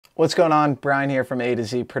What's going on? Brian here from A to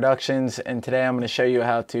Z Productions, and today I'm going to show you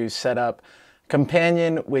how to set up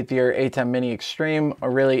Companion with your ATEM Mini Extreme,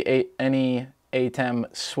 or really any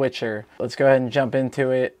ATEM switcher. Let's go ahead and jump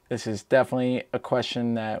into it. This is definitely a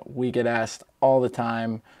question that we get asked all the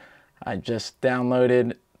time. I just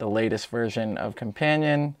downloaded the latest version of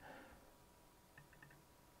Companion.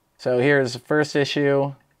 So here's the first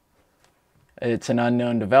issue. It's an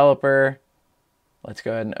unknown developer. Let's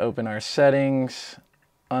go ahead and open our settings.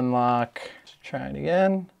 Unlock, let's try it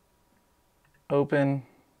again, open.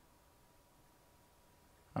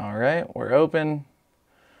 All right, we're open.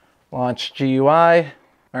 Launch GUI. All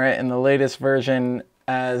right, and the latest version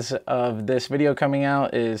as of this video coming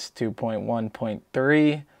out is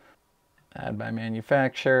 2.1.3. Add by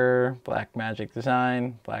manufacturer, Blackmagic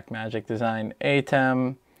Design,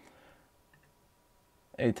 ATEM,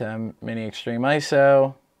 ATEM Mini Extreme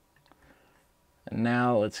ISO. And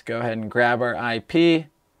now let's go ahead and grab our IP.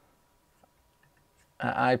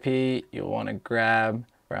 IP you'll want to grab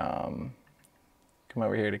from, come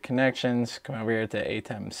over here to connections, come over here to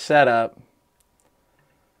ATEM setup.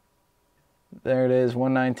 There it is,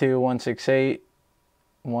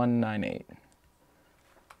 192.168.198.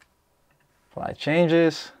 Apply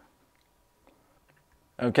changes.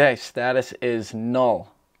 Okay, status is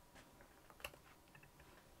null.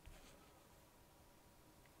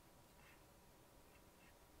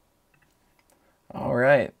 All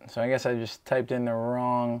right, so I guess I just typed in the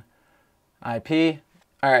wrong IP.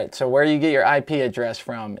 All right, so where you get your IP address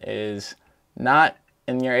from is not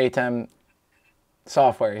in your ATEM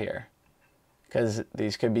software here, because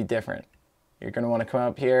these could be different. You're going to want to come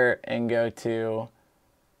up here and go to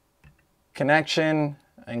connection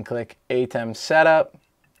and click ATEM setup.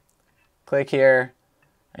 Click here,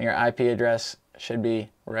 and your IP address should be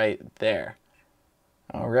right there.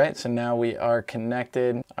 All right, so now we are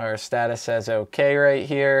connected. Our status says okay right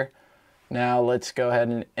here. Now let's go ahead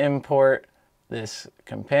and import this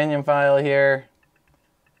companion file here.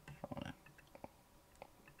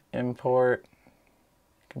 Import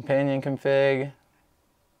companion config.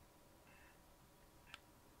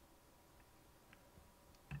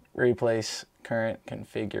 Replace current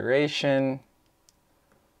configuration.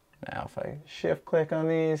 Now if I shift click on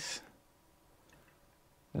these,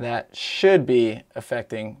 that should be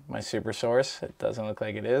affecting my super source. It doesn't look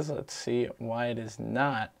like it is. Let's see why it is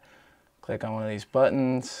not. Click on one of these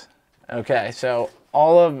buttons. Okay, so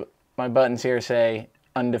all of my buttons here say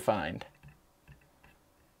undefined.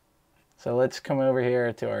 So let's come over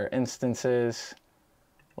here to our instances.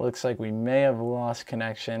 Looks like we may have lost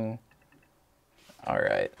connection. All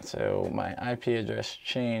right, so my IP address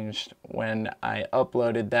changed when I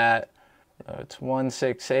uploaded that. So it's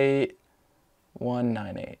 168.198.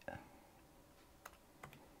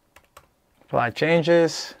 Apply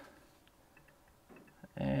changes,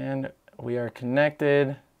 and we are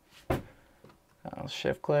connected. I'll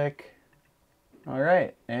shift click. All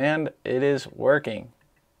right, and it is working.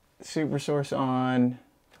 Super source on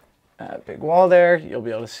that big wall there. You'll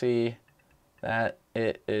be able to see that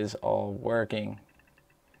it is all working.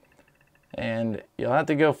 And you'll have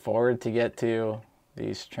to go forward to get to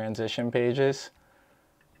these transition pages.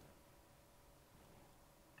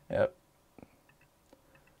 Yep.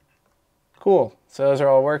 Cool. So those are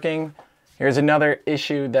all working. Here's another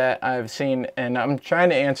issue that I've seen, and I'm trying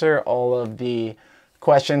to answer all of the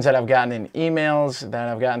questions that I've gotten in emails, that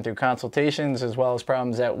I've gotten through consultations, as well as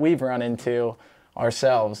problems that we've run into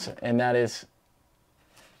ourselves. And that is,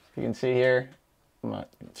 you can see here, my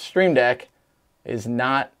Streamdeck is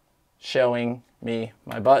not showing me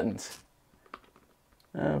my buttons.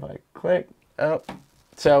 If I click, oh,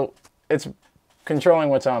 so it's controlling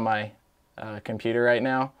what's on my computer right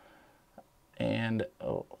now, and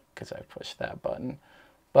oh, because I pushed that button.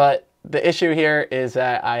 But the issue here is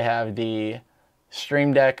that I have the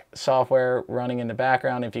Streamdeck software running in the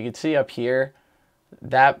background. If you could see up here,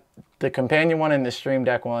 that the companion one and the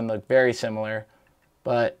Streamdeck one look very similar,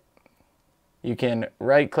 but you can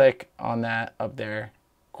right click on that up there,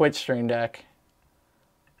 quit Streamdeck,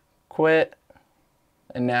 quit,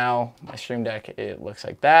 and now my Streamdeck, it looks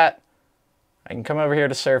like that. I can come over here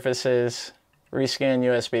to surfaces, rescan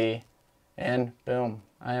USB, and boom,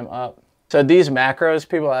 I am up. So these macros,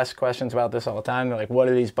 people ask questions about this all the time. They're like, what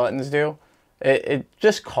do these buttons do? It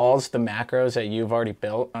just calls the macros that you've already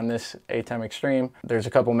built on this ATEM Extreme. There's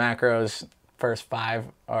a couple macros. First 5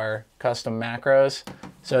 are custom macros.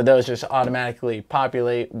 So those just automatically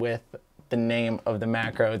populate with the name of the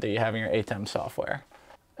macro that you have in your ATEM software.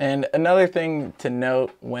 And another thing to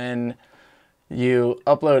note, when you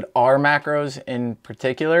upload our macros in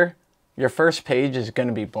particular, your first page is going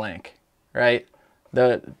to be blank, right?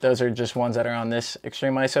 Those are just ones that are on this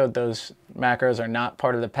Extreme ISO. Those macros are not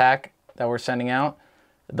part of the pack that we're sending out.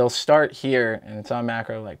 They'll start here, and it's on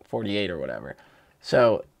macro like 48 or whatever.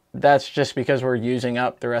 So that's just because we're using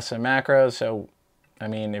up the rest of the macros. So, I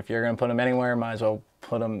mean, if you're going to put them anywhere, might as well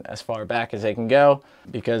put them as far back as they can go,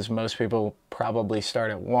 because most people probably start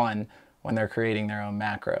at 1 when they're creating their own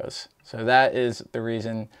macros. So that is the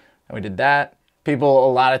reason that we did that. People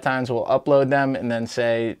a lot of times will upload them and then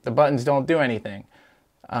say the buttons don't do anything.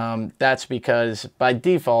 That's because by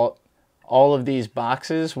default, all of these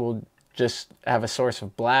boxes will just have a source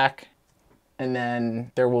of black, and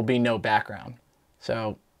then there will be no background.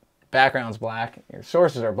 So background's black, your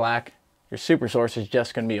sources are black, your super source is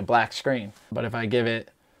just going to be a black screen. But if I give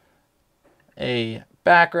it a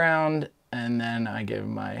background, and then I give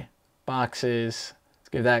my boxes, let's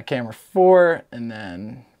give that camera 4, and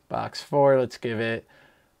then box 4, let's give it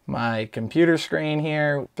my computer screen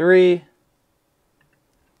here, 3.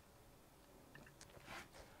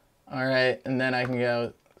 All right, and then I can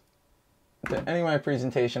go to any of my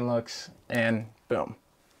presentation looks, and boom.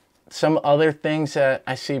 Some other things that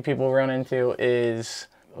I see people run into is,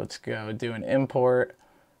 let's go do an import.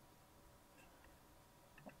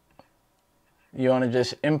 You want to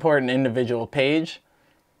just import an individual page.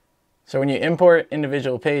 So when you import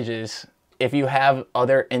individual pages, if you have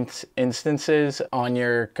other instances on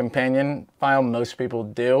your companion file, most people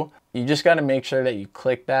do, you just got to make sure that you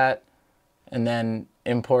click that and then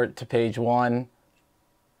import to page 1,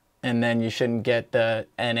 and then you shouldn't get the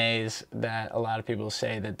NAs that a lot of people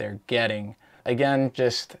say that they're getting. Again,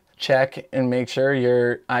 just check and make sure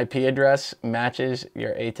your IP address matches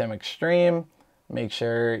your ATEM Extreme. Make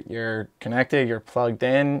sure you're connected, you're plugged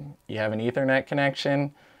in, you have an Ethernet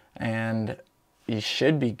connection, and you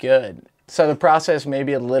should be good. So the process may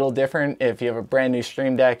be a little different if you have a brand new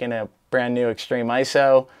Streamdeck and a brand new Extreme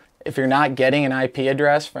ISO. If you're not getting an IP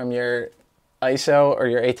address from your ISO or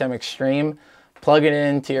your ATEM Extreme, plug it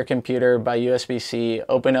into your computer by USB-C,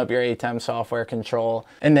 open up your ATEM software control,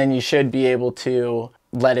 and then you should be able to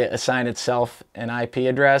let it assign itself an IP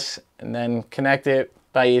address, and then connect it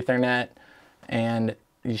by Ethernet, and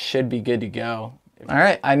you should be good to go. All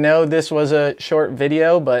right, I know this was a short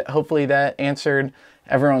video, but hopefully that answered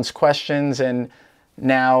everyone's questions, and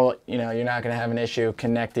now you're not going to have an issue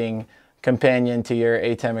connecting Companion to your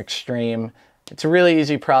ATEM Extreme. It's a really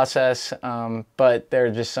easy process, but there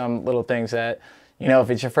are just some little things that, if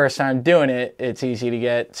it's your first time doing it, it's easy to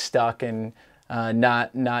get stuck and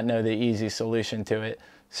not know the easy solution to it.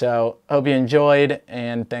 So hope you enjoyed,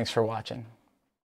 and thanks for watching.